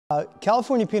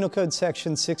California Penal Code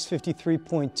Section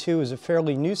 653.2 is a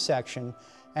fairly new section,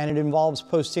 and it involves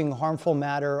posting harmful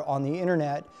matter on the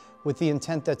internet with the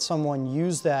intent that someone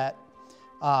use that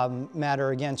matter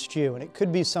against you. And it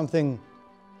could be something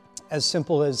as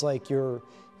simple as like your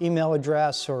email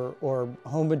address or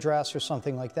home address or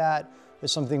something like that, or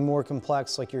something more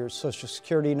complex like your social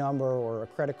security number or a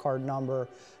credit card number.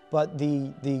 But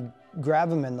the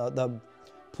gravamen, the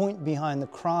point behind the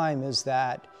crime is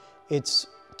that it's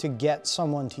to get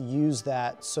someone to use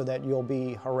that so that you'll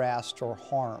be harassed or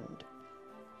harmed.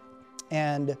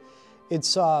 And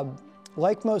it's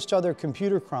like most other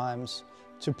computer crimes,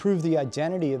 to prove the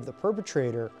identity of the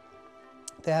perpetrator,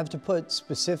 they have to put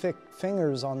specific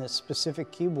fingers on this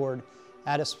specific keyboard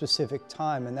at a specific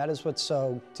time. And that is what's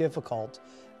so difficult,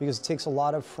 because it takes a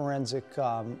lot of forensic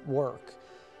work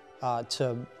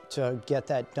to get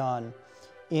that done.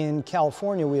 In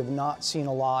California, we have not seen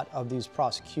a lot of these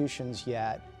prosecutions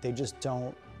yet. They just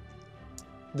don't.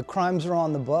 The crimes are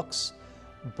on the books,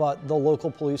 but the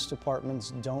local police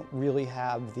departments don't really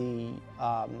have the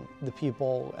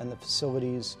people and the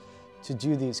facilities to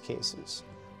do these cases.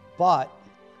 But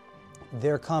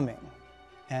they're coming,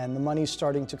 and the money's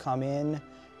starting to come in,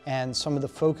 and some of the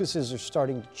focuses are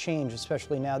starting to change,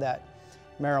 especially now that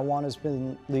marijuana's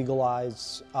been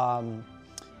legalized.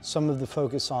 Some of the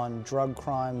focus on drug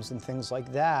crimes and things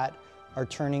like that are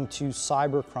turning to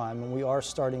cybercrime, and we are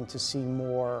starting to see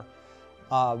more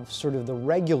of sort of the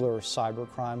regular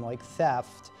cybercrime like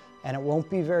theft, and it won't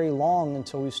be very long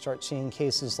until we start seeing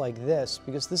cases like this,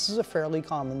 because this is a fairly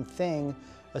common thing,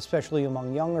 especially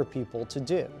among younger people, to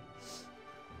do.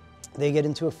 They get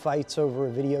into fights over a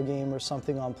video game or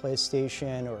something on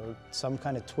PlayStation or some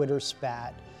kind of Twitter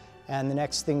spat, and the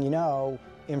next thing you know,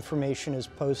 information is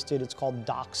posted. It's called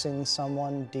doxing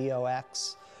someone,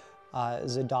 D-O-X,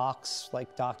 is a dox,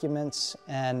 like documents,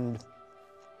 and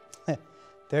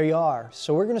there you are.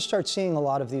 So we're going to start seeing a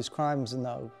lot of these crimes in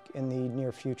the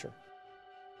near future.